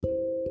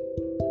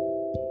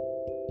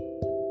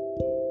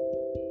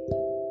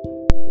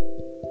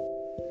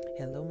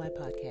Hello, my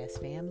podcast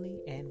family,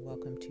 and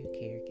welcome to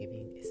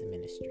Caregiving is a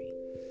Ministry,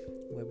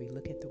 where we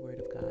look at the Word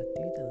of God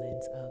through the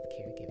lens of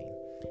caregiving.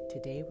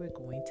 Today, we're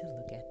going to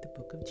look at the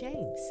book of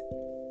James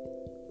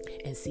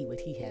and see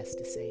what he has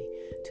to say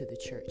to the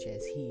church,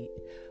 as he,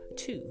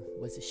 too,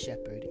 was a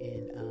shepherd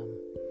in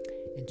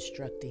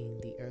instructing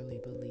the early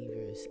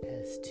believers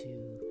as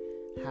to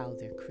how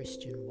their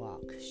Christian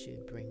walk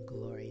should bring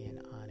glory and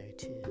honor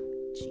to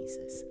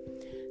Jesus.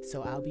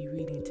 So I'll be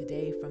reading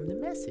today from the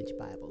Message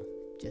Bible,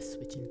 just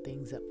switching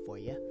things up for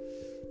you.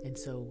 And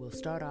so we'll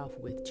start off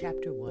with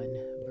chapter 1,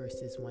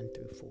 verses 1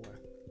 through 4.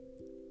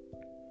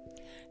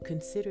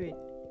 Consider it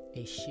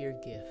a sheer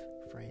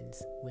gift,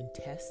 friends, when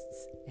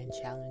tests and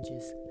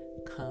challenges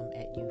come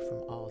at you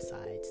from all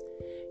sides.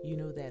 You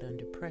know that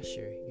under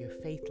pressure, your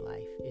faith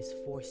life is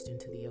forced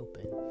into the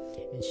open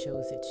and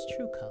shows its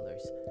true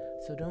colors.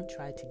 So don't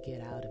try to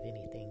get out of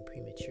anything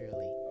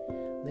prematurely.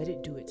 Let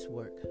it do its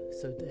work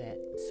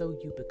so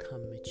you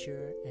become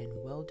mature and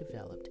well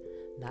developed,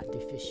 not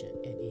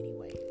deficient in any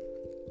way.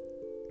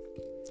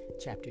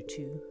 Chapter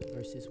 2,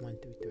 verses 1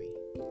 through 3.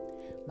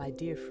 My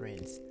dear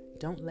friends,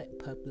 don't let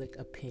public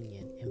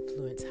opinion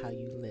influence how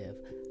you live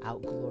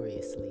out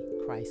gloriously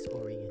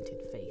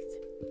Christ-oriented faith.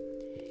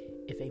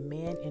 If a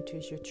man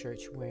enters your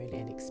church wearing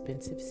an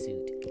expensive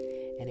suit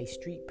and a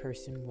street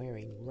person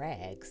wearing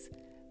rags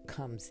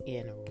comes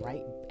in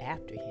right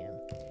after him,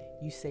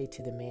 you say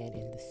to the man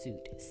in the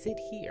suit, "Sit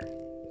here.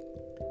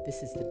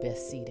 This is the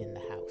best seat in the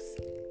house."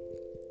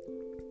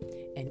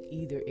 And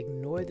either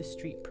ignore the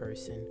street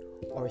person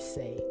or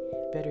say,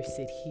 "Better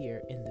sit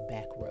here in the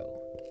back row."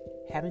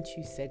 Haven't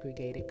you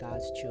segregated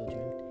God's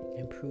children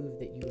and proved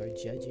that you are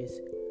judges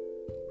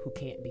who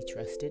can't be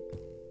trusted?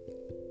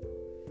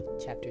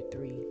 Chapter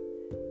 3,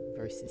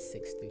 verses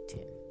 6 through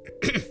 10.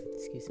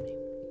 Excuse me.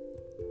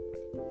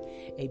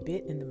 A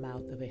bit in the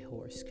mouth of a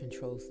horse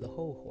controls the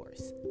whole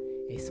horse.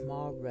 A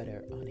small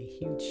rudder on a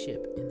huge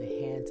ship in the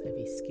hands of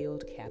a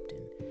skilled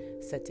captain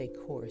sets a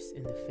course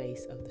in the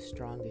face of the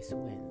strongest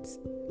winds.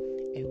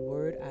 A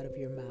word out of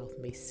your mouth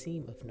may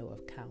seem of no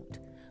account,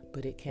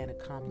 but it can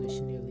accomplish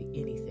nearly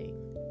anything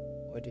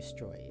or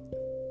destroy it.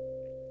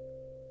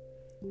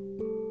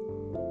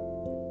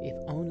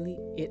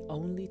 It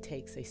only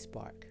takes a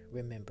spark,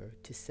 remember,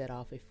 to set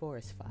off a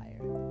forest fire.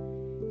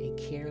 A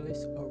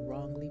careless or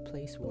wrongly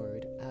placed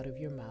word out of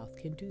your mouth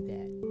can do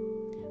that.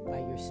 By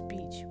your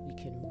speech, we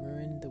can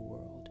ruin the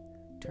world,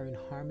 turn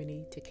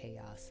harmony to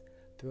chaos,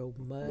 throw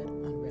mud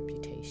on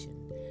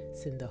reputation,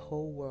 send the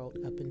whole world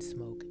up in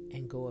smoke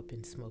and go up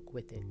in smoke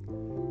with it.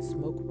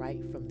 Smoke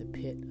right from the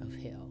pit of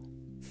hell.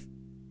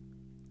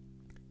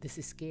 This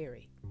is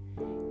scary.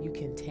 You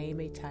can tame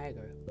a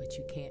tiger, but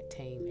you can't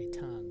tame a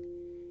tongue.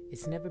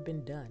 It's never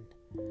been done.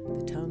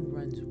 The tongue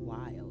runs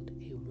wild,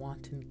 a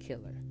wanton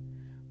killer.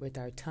 With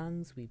our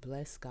tongues we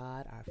bless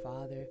God, our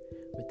Father.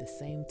 With the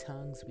same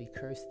tongues we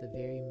curse the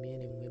very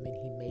men and women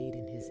He made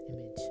in His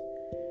image.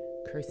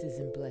 Curses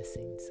and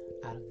blessings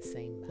out of the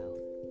same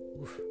mouth.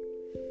 Oof.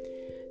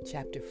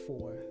 Chapter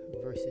 4,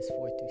 verses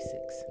 4 through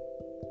 6.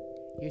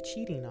 You're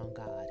cheating on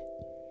God.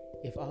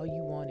 If all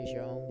you want is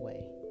your own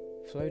way,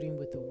 flirting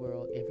with the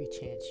world every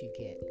chance you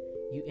get,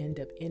 you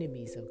end up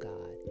enemies of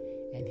God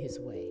and His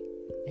way.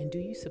 And do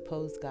you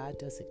suppose God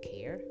doesn't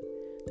care?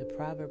 The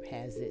proverb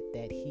has it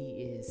that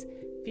He is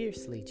a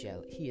fiercely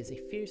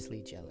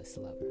jealous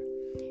lover,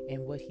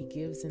 and what He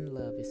gives in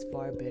love is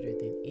far better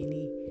than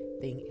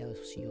anything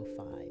else you'll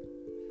find.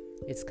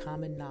 It's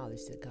common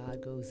knowledge that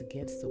God goes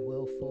against the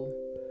willful,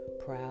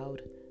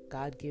 proud.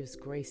 God gives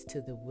grace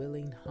to the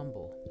willing,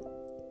 humble.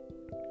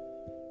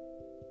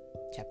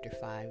 Chapter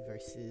 5,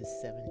 verses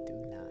 7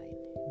 through 9.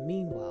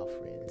 Meanwhile,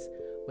 friends,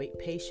 wait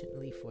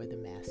patiently for the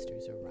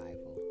Master's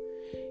arrival.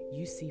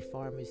 You see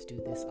farmers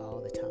do this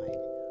all the time,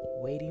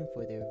 waiting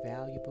for their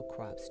valuable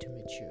crops to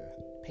mature,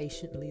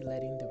 patiently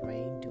letting the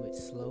rain do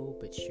its slow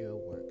but sure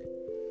work.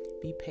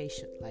 Be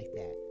patient like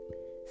that.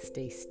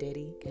 Stay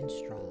steady and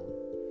strong.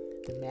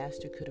 The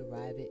Master could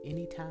arrive at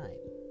any time.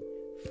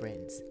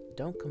 Friends,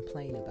 don't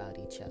complain about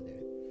each other.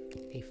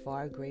 A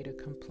far greater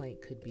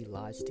complaint could be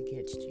lodged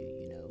against you,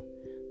 you know.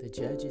 The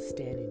judge is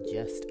standing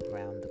just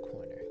around the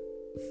corner.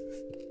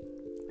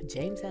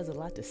 James has a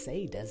lot to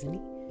say, doesn't he?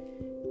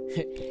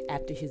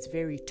 After his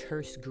very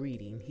terse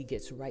greeting, he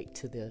gets right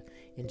to the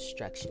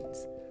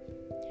instructions.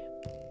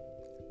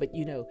 But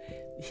you know,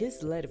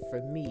 his letter for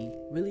me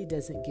really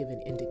doesn't give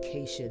an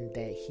indication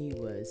that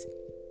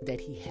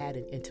he had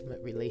an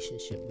intimate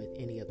relationship with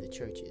any of the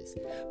churches.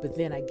 But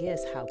then I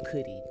guess how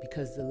could he?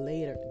 Because the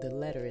letter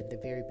in the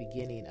very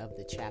beginning of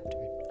the chapter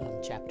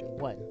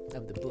 1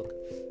 of the book,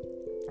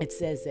 it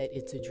says that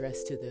it's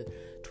addressed to the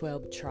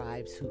 12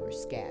 tribes who are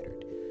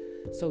scattered.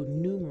 So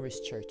numerous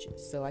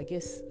churches. So I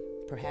guess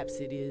perhaps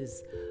it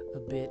is a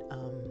bit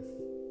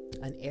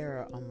an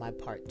error on my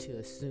part to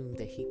assume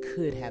that he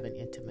could have an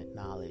intimate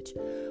knowledge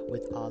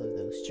with all of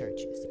those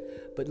churches.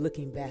 But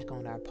looking back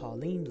on our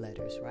Pauline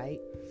letters, right,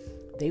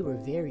 they were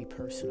very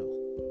personal.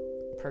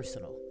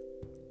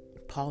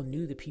 Paul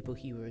knew the people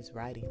he was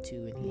writing to,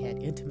 and he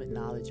had intimate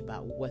knowledge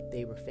about what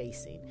they were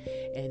facing.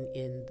 And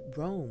in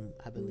Rome,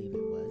 I believe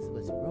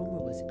was it Rome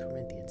or was it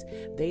Corinthians?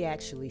 They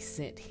actually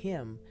sent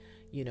him,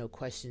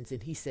 questions,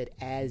 and he said,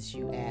 as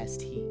you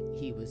asked,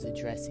 he was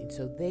addressing.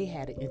 So they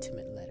had an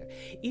intimate letter.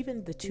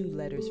 Even the 2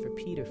 letters for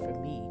Peter, for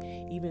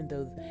me, even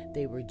though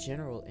they were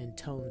general in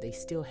tone, they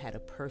still had a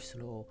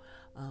personal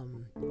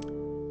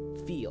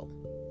feel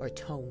or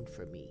tone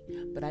for me.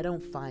 But I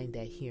don't find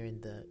that here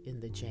in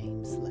the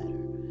James letter.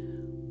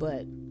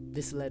 But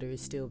this letter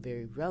is still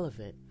very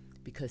relevant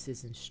because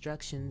his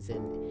instructions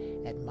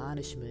and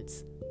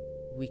admonishments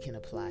we can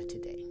apply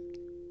today.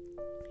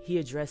 He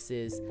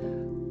addresses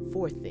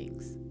 4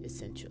 things,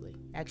 essentially.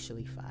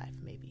 Actually 5,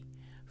 maybe.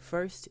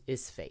 First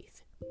is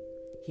faith.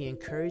 He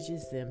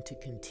encourages them to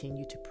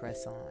continue to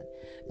press on,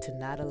 to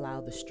not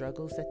allow the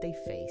struggles that they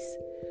face,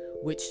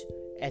 which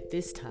at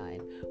this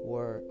time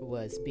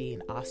was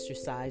being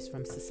ostracized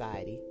from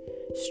society,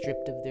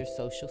 stripped of their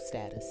social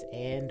status,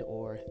 and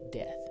or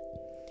death.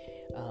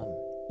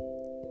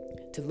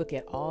 To look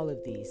at all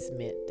of these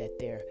meant that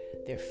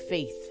their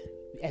faith,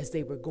 as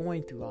they were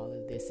going through all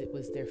of this, it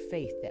was their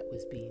faith that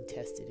was being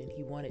tested, and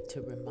he wanted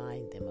to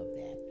remind them of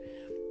that.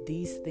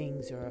 These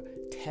things are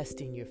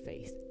testing your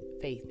faith,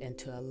 and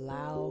to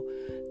allow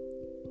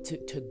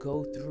to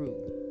go through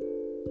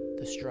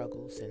the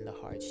struggles and the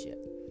hardship,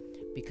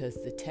 because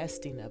the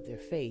testing of their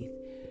faith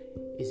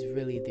is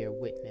really their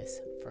witness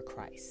for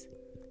Christ.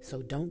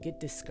 So don't get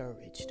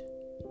discouraged.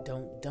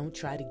 Don't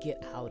try to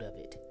get out of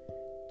it.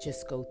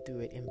 Just go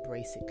through it,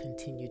 embrace it,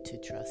 continue to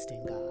trust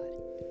in God.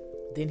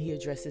 Then he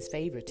addresses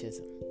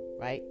favoritism,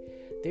 right?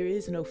 There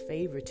is no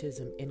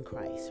favoritism in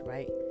Christ,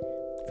 right?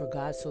 For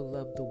God so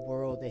loved the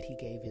world that he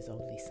gave his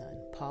only son.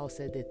 Paul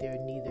said that there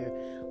are neither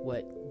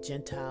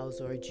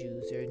Gentiles or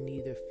Jews. There are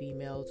neither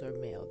females or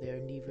male. There are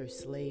neither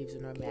slaves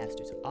nor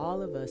masters.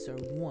 All of us are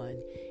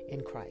one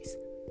in Christ.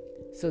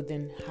 So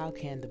then how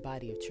can the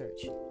body of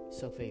church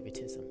show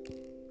favoritism?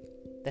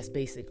 That's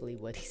basically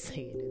what he's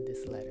saying in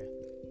this letter.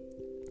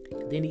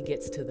 Then he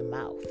gets to the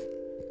mouth.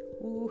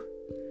 Ooh,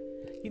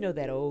 you know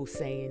that old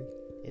saying,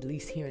 at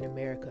least here in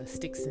America,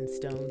 sticks and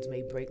stones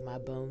may break my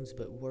bones,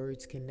 but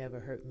words can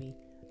never hurt me.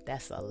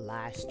 That's a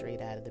lie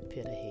straight out of the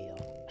pit of hell.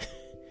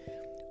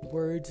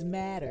 Words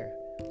matter.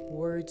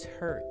 Words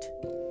hurt.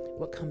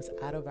 What comes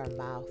out of our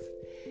mouth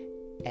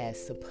as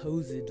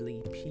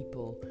supposedly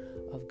people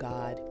of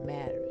God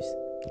matters.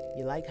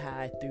 You like how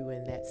I threw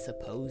in that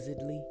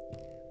supposedly?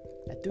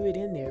 I threw it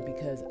in there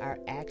because our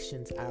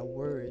actions, our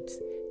words,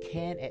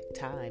 can at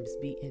times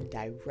be in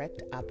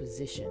direct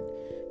opposition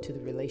to the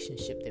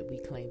relationship that we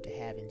claim to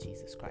have in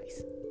Jesus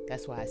Christ.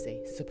 That's why I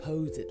say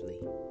supposedly.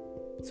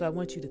 So I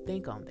want you to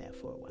think on that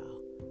for a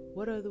while.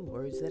 What are the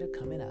words that are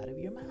coming out of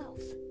your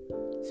mouth?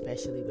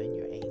 Especially when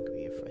you're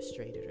angry or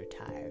frustrated or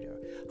tired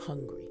or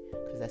hungry,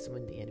 because that's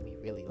when the enemy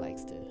really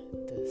likes to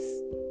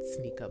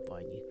sneak up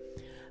on you.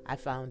 I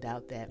found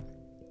out that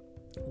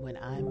when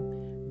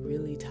I'm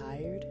really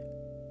tired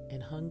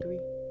and hungry,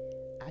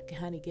 I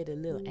kind of get a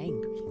little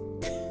angry.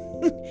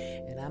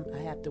 And I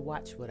have to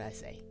watch what I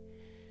say.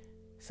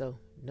 So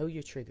know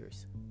your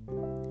triggers.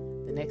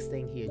 The next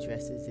thing he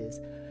addresses is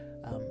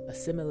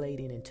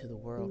assimilating into the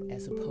world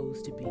as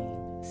opposed to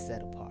being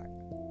set apart.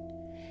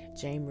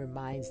 James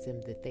reminds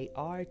them that they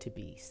are to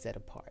be set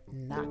apart,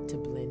 not to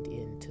blend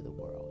into the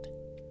world.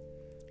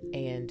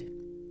 And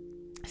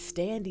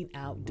standing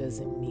out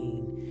doesn't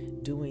mean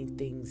doing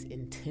things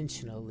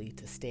intentionally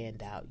to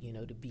stand out,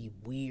 to be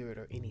weird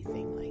or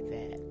anything like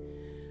that.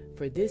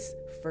 For the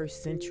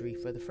first century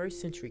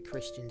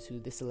Christians who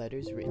this letter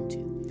is written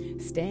to,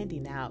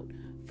 standing out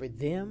for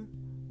them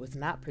was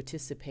not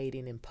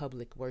participating in the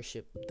public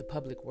worship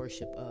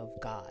of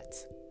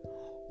gods,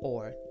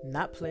 or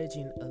not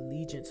pledging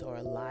allegiance or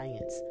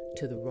alliance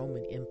to the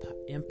Roman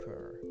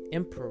emperor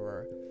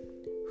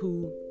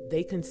who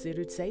they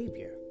considered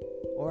savior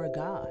or a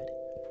god,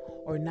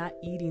 or not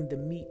eating the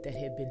meat that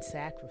had been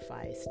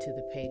sacrificed to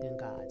the pagan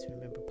gods.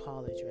 Remember,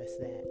 Paul addressed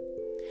that.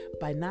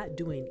 By not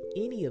doing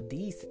any of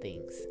these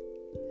things,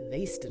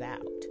 they stood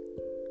out.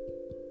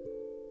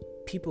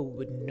 People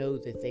would know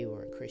that they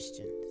were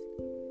Christians.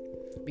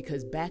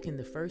 Because back in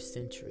the first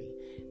century,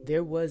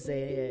 there was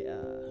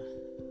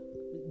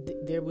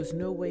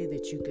no way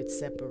that you could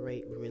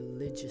separate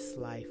religious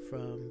life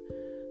from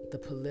the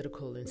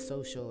political and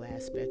social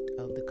aspect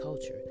of the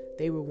culture.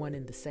 They were one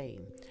and the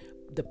same.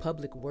 The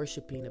public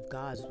worshiping of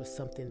gods was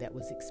something that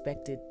was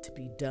expected to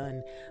be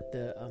done.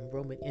 The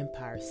Roman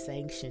Empire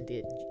sanctioned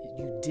it.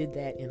 You did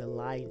that in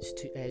alliance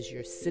as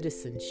your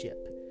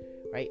citizenship,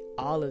 right?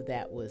 All of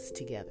that was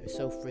together.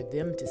 So for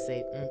them to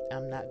say,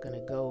 I'm not going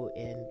to go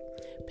and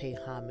pay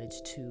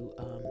homage to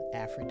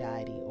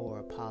Aphrodite or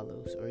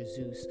Apollos or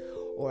Zeus,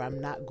 or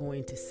I'm not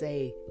going to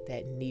say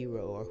that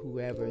Nero or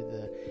whoever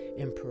the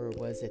emperor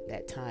was at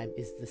that time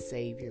is the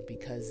savior,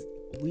 because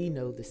we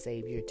know the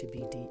savior to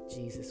be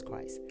Jesus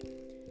Christ.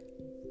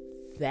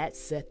 That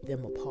set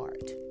them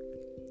apart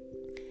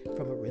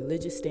from a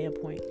religious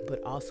standpoint,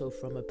 but also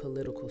from a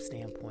political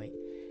standpoint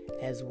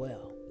as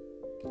well.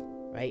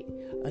 right?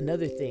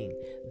 Another thing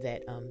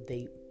that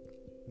they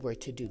were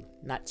to do,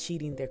 not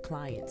cheating their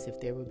clients if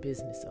they were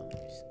business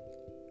owners,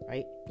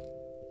 right?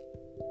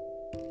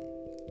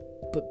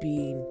 But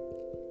being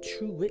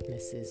true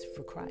witnesses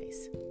for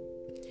Christ.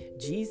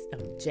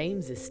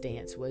 James's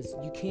stance was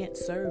you can't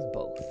serve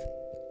both.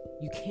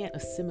 You can't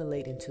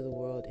assimilate into the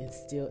world and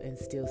still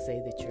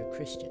say that you're a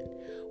Christian,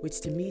 which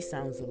to me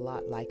sounds a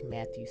lot like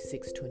Matthew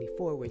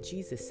 6:24, where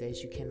Jesus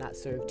says you cannot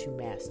serve two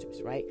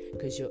masters, right?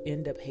 Because you'll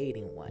end up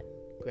hating one.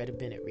 Greta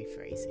Bennett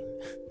rephrasing.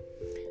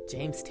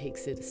 James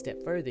takes it a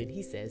step further and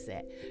he says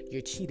that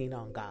you're cheating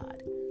on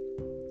God.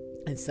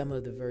 And some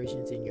of the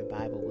versions in your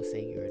Bible will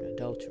say you're an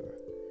adulterer.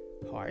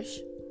 Harsh?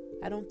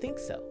 I don't think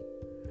so.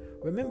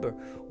 Remember,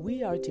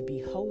 we are to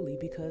be holy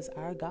because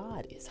our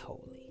God is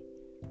holy.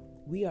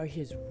 We are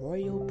his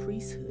royal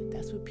priesthood.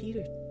 That's what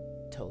Peter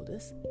told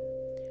us.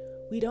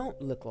 We don't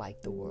look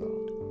like the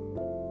world.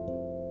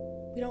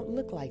 We don't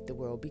look like the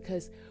world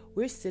because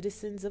we're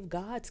citizens of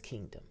God's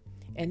kingdom.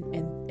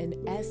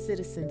 And as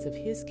citizens of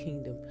his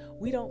kingdom,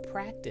 we don't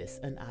practice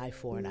an eye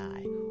for an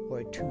eye or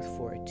a tooth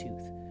for a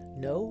tooth.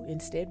 No,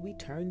 instead we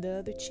turn the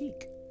other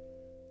cheek.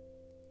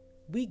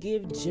 We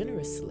give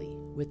generously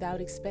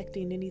without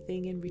expecting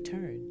anything in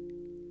return.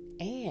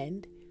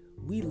 And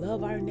we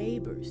love our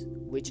neighbors,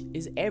 which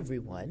is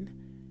everyone,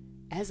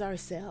 as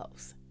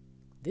ourselves.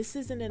 This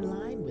isn't in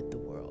line with the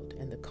world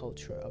and the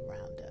culture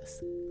around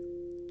us.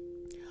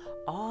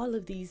 All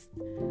of these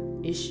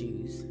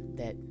issues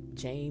that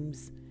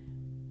James,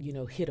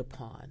 hit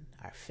upon,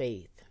 our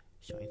faith,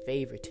 showing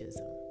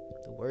favoritism,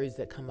 the words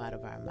that come out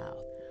of our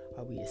mouth,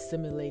 are we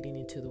assimilating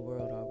into the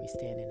world or are we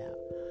standing out?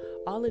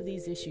 All of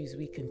these issues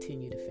we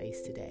continue to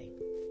face today.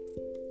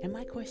 And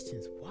my question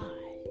is, why?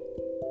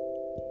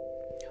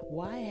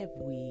 Why have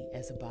we,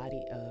 as a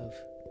body of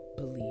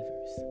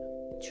believers,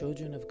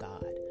 children of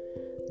God,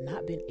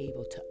 not been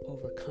able to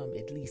overcome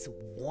at least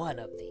one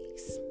of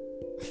these?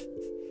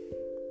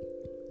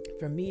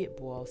 For me, it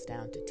boils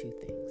down to two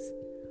things.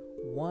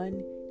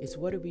 One is,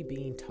 what are we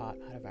being taught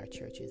out of our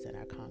churches and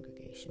our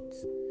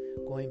congregations?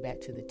 Going back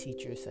to the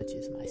teachers such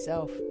as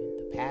myself, and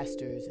the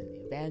pastors and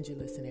the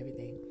evangelists and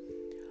everything.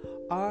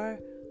 Are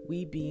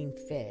we being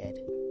fed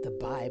the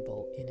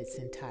Bible in its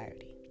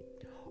entirety?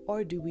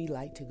 Or do we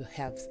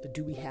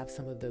have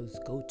some of those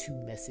go-to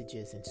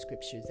messages and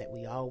scriptures that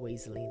we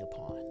always lean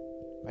upon,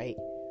 right?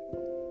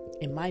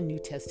 In my New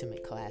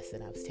Testament class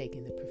that I was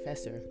taking, the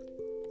professor,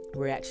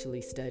 we're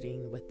actually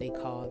studying what they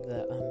call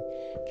the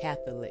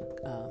Catholic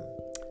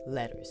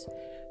letters.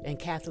 And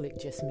Catholic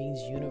just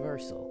means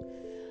universal.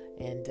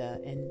 And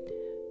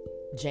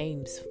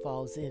James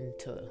falls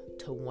into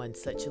one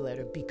such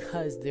letter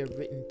because they're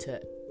written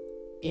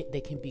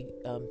they can be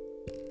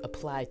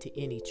applied to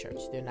any church.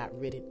 They're not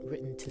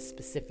written to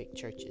specific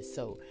churches.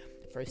 So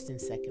 1st and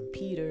 2nd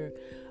Peter,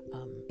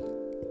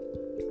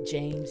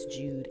 James,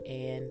 Jude,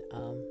 and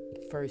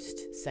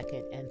 1st,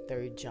 2nd, and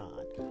 3rd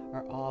John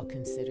are all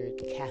considered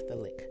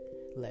Catholic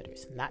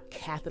letters. Not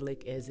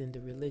Catholic as in the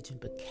religion,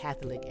 but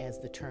Catholic as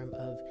the term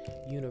of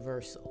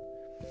universal.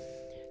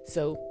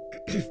 So,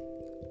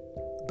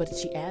 but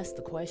she asked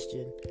the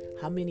question,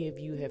 how many of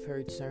you have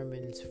heard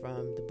sermons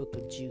from the book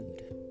of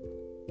Jude?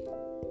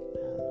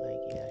 I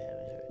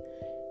haven't heard.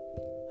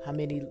 How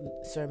many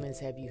sermons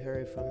have you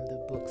heard from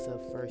the books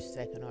of 1st,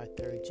 2nd, or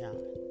 3rd John?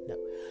 No.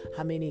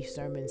 How many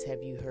sermons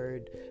have you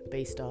heard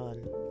based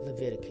on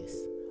Leviticus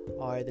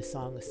or the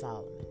Song of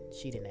Solomon?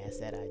 She didn't ask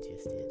that, I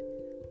just did.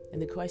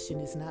 And the question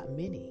is not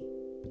many.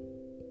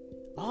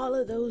 All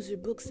of those are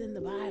books in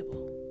the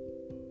Bible.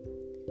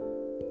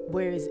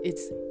 Whereas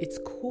it's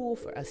cool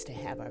for us to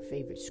have our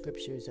favorite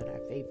scriptures and our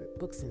favorite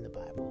books in the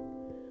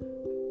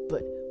Bible,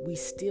 but we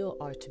still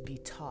are to be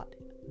taught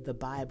the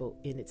Bible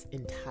in its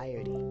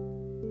entirety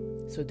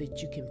so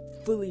that you can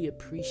fully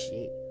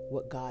appreciate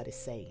what God is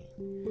saying.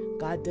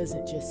 God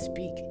doesn't just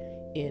speak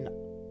in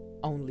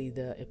only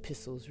the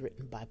epistles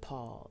written by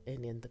Paul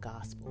and in the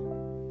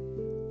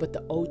gospel, but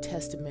the Old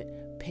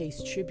Testament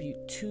pays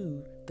tribute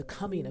to the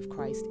coming of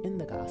Christ in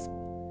the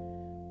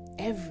gospel.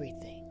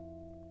 Everything.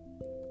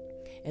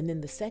 And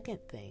then the second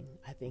thing,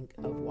 I think,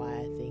 of why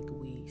I think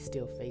we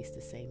still face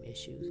the same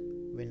issues,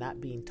 we're not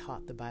being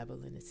taught the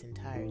Bible in its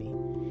entirety.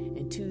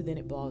 And two, then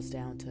it boils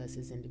down to us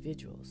as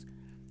individuals.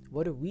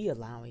 What are we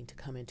allowing to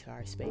come into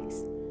our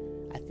space?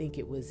 I think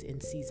it was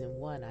in season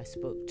 1 I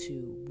spoke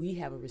to, we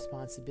have a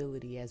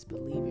responsibility as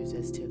believers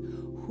as to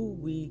who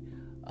we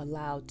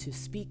allow to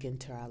speak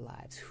into our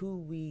lives, who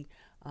we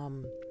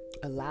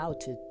allow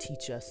to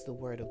teach us the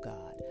Word of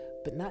God,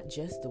 but not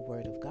just the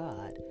Word of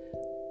God,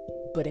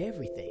 but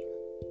everything.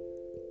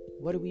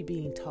 What are we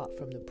being taught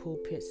from the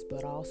pulpits,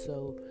 but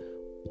also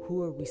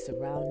who are we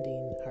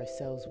surrounding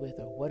ourselves with,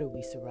 or what are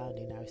we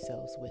surrounding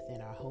ourselves with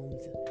in our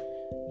homes,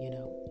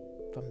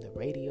 from the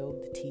radio,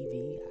 the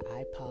TV,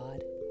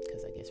 iPod,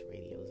 because I guess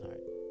radios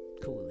aren't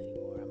cool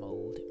anymore, I'm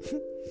old.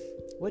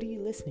 What are you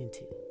listening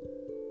to?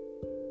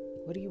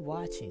 What are you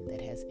watching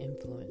that has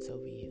influence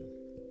over you?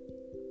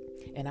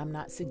 And I'm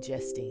not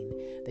suggesting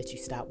that you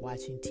stop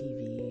watching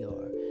TV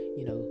or,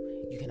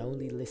 you can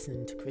only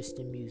listen to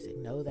Christian music.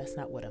 No, that's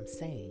not what I'm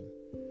saying.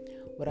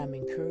 What I'm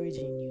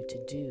encouraging you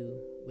to do,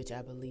 which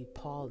I believe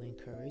Paul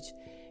encouraged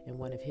in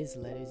one of his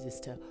letters, is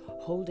to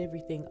hold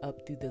everything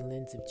up through the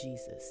lens of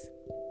Jesus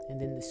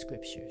and then the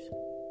scriptures.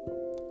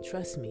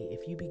 Trust me,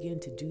 if you begin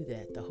to do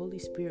that, the Holy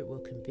Spirit will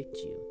convict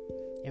you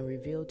and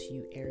reveal to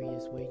you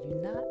areas where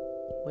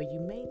you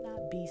may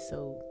not be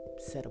so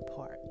set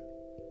apart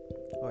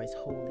or as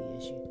holy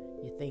as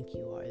you think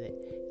you are,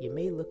 that you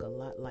may look a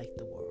lot like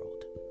the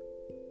world.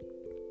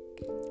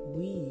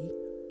 We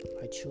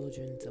are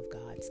children of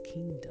God's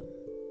kingdom,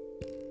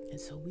 and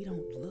so we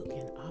don't look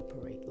and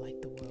operate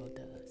like the world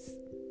does.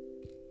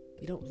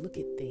 We don't look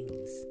at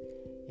things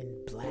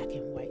in black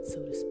and white,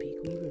 so to speak.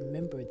 We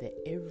remember that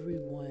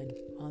everyone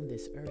on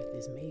this earth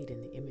is made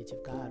in the image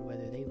of God,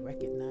 whether they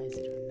recognize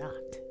it or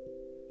not.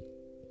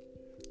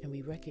 And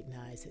we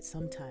recognize that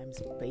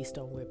sometimes, based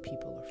on where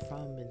people are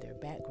from and their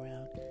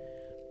background,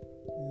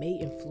 may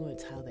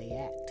influence how they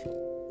act.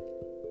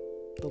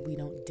 But we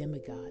don't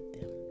demigod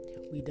them.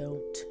 We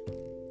don't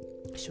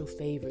show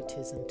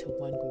favoritism to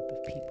one group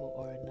of people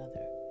or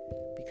another,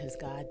 because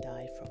God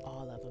died for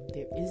all of them.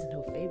 There is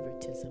no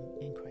favoritism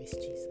in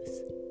Christ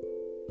Jesus.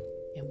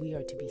 And we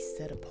are to be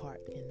set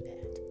apart in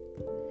that.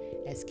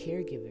 As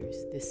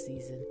caregivers this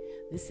season,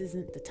 this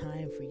isn't the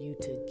time for you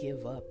to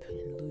give up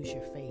and lose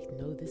your faith.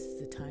 No, this is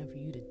the time for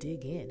you to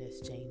dig in, as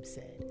James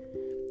said.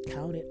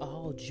 Count it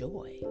all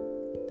joy,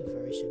 the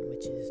version,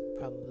 which is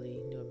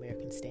probably New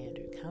American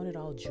Standard. Count it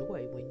all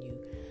joy when you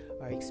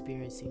are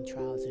experiencing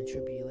trials and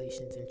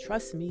tribulations. And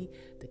trust me,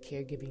 the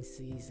caregiving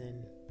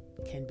season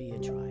can be a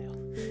trial.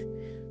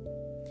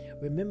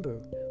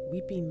 Remember,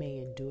 weeping may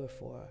endure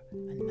for a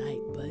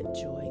night, but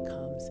joy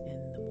comes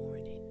in the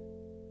morning.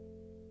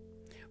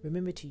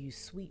 Remember to use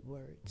sweet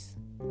words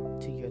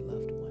to your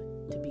loved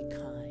one, to be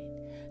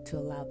kind, to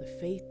allow the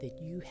faith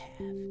that you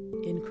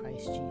have in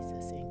Christ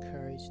Jesus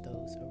encourage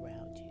those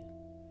around you.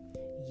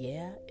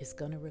 Yeah, it's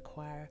going to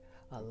require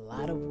a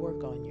lot of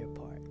work on your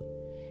part.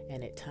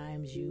 And at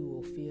times you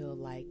will feel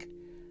like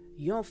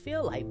you don't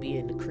feel like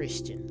being a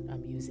Christian.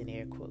 I'm using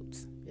air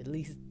quotes. At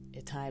least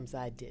at times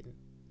I didn't.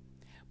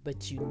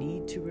 But you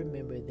need to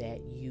remember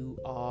that you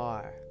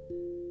are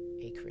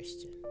a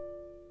Christian.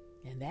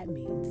 And that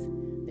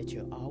means that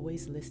you're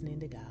always listening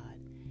to God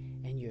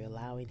and you're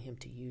allowing Him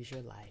to use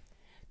your life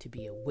to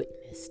be a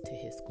witness to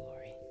His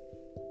glory.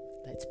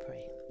 Let's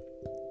pray.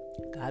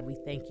 God, we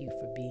thank you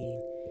for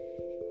being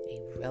a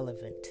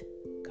relevant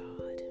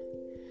God.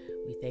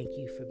 We thank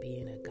you for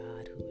being a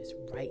God who is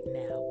right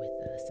now with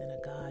us and a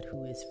God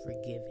who is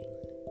forgiving.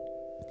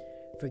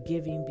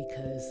 Forgiving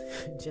because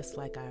just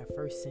like our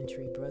first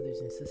century brothers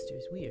and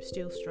sisters, we are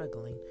still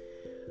struggling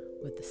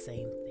with the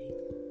same thing.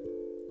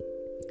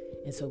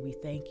 And so we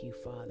thank you,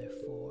 Father,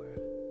 for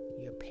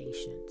your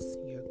patience,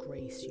 your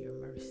grace, your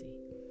mercy.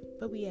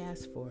 But we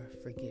ask for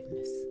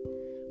forgiveness.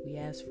 We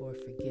ask for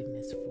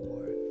forgiveness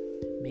for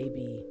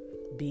maybe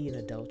being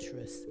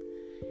adulterous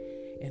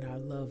in our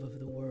love of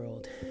the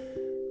world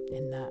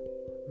and not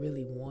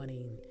really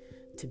wanting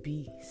to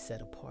be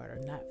set apart or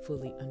not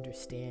fully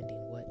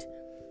understanding what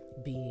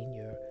being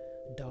your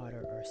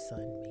daughter or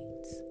son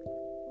means.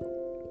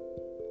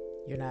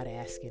 You're not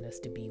asking us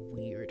to be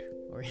weird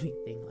or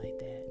anything like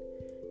that.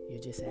 You're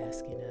just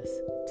asking us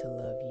to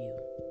love you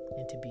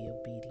and to be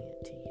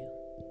obedient to you.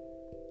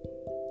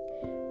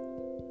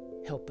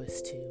 Help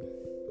us to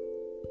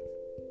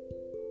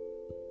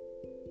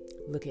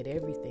look at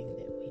everything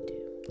that we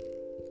do,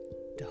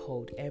 to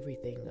hold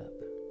everything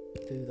up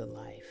through the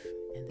life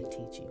and the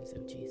teachings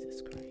of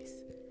Jesus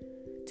Christ,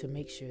 to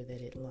make sure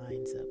that it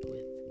lines up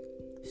with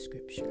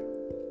Scripture,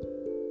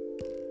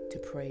 to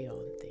pray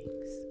on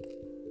things.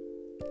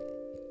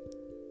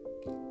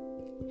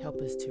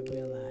 Help us to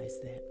realize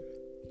that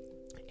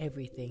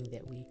everything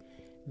that we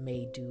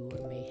may do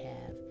or may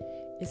have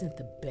isn't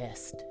the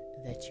best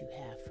that you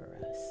have for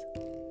us,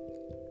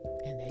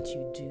 and that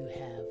you do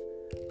have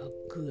a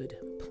good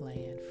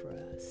plan for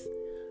us,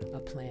 a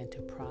plan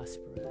to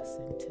prosper us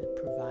and to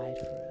provide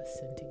for us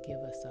and to give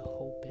us a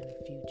hope and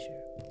a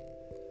future.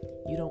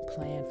 You don't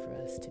plan for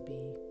us to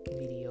be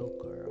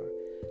mediocre or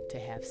to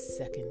have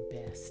second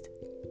best,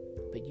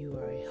 but you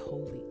are a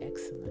holy,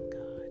 excellent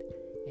God,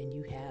 and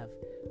you have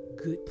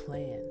good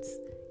plans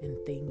and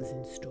things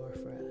in store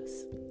for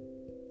us.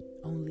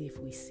 Only if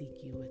we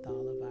seek you with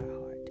all of our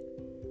heart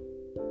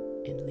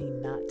and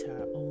lean not to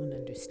our own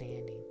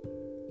understanding,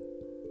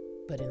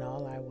 but in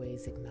all our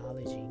ways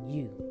acknowledging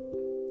you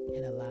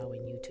and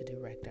allowing you to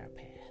direct our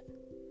path.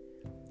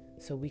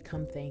 So we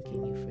come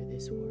thanking you for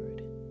this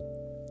word.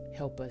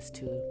 Help us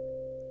to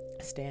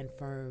stand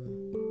firm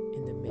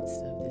in the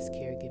midst of this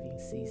caregiving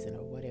season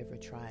or whatever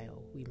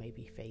trial we may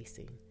be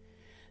facing,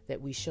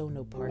 that we show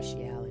no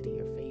partiality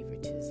or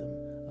favoritism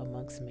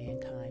amongst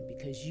mankind,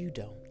 because you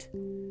don't.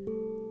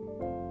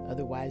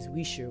 Otherwise,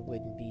 we sure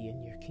wouldn't be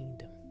in your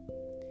kingdom.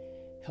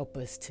 Help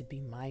us to be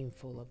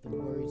mindful of the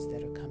words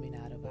that are coming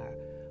out of our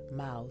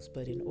mouths,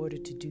 but in order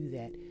to do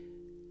that,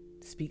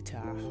 speak to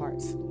our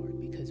hearts, Lord,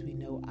 because we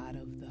know out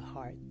of the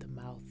heart the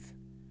mouth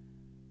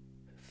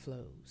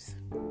flows.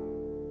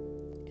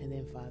 And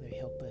then, Father,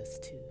 help us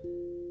to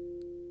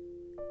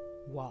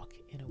walk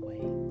in a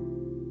way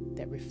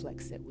that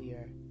reflects that we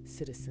are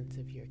citizens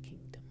of your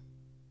kingdom.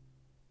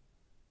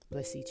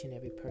 Bless each and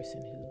every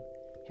person who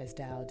has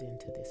dialed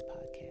into this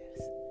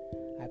podcast.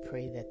 I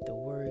pray that the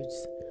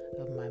words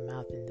of my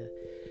mouth and the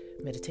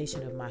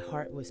meditation of my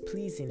heart was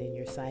pleasing in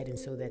your sight, and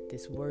so that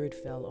this word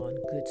fell on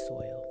good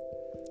soil,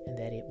 and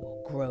that it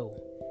will grow,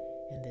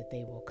 and that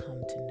they will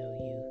come to know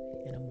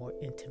you in a more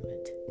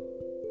intimate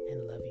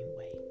and loving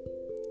way.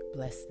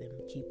 Bless them,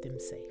 keep them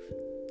safe.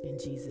 In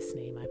Jesus'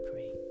 name I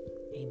pray.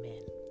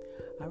 Amen.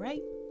 All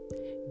right,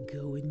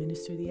 go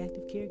administer the act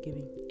of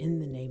caregiving in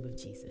the name of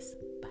Jesus.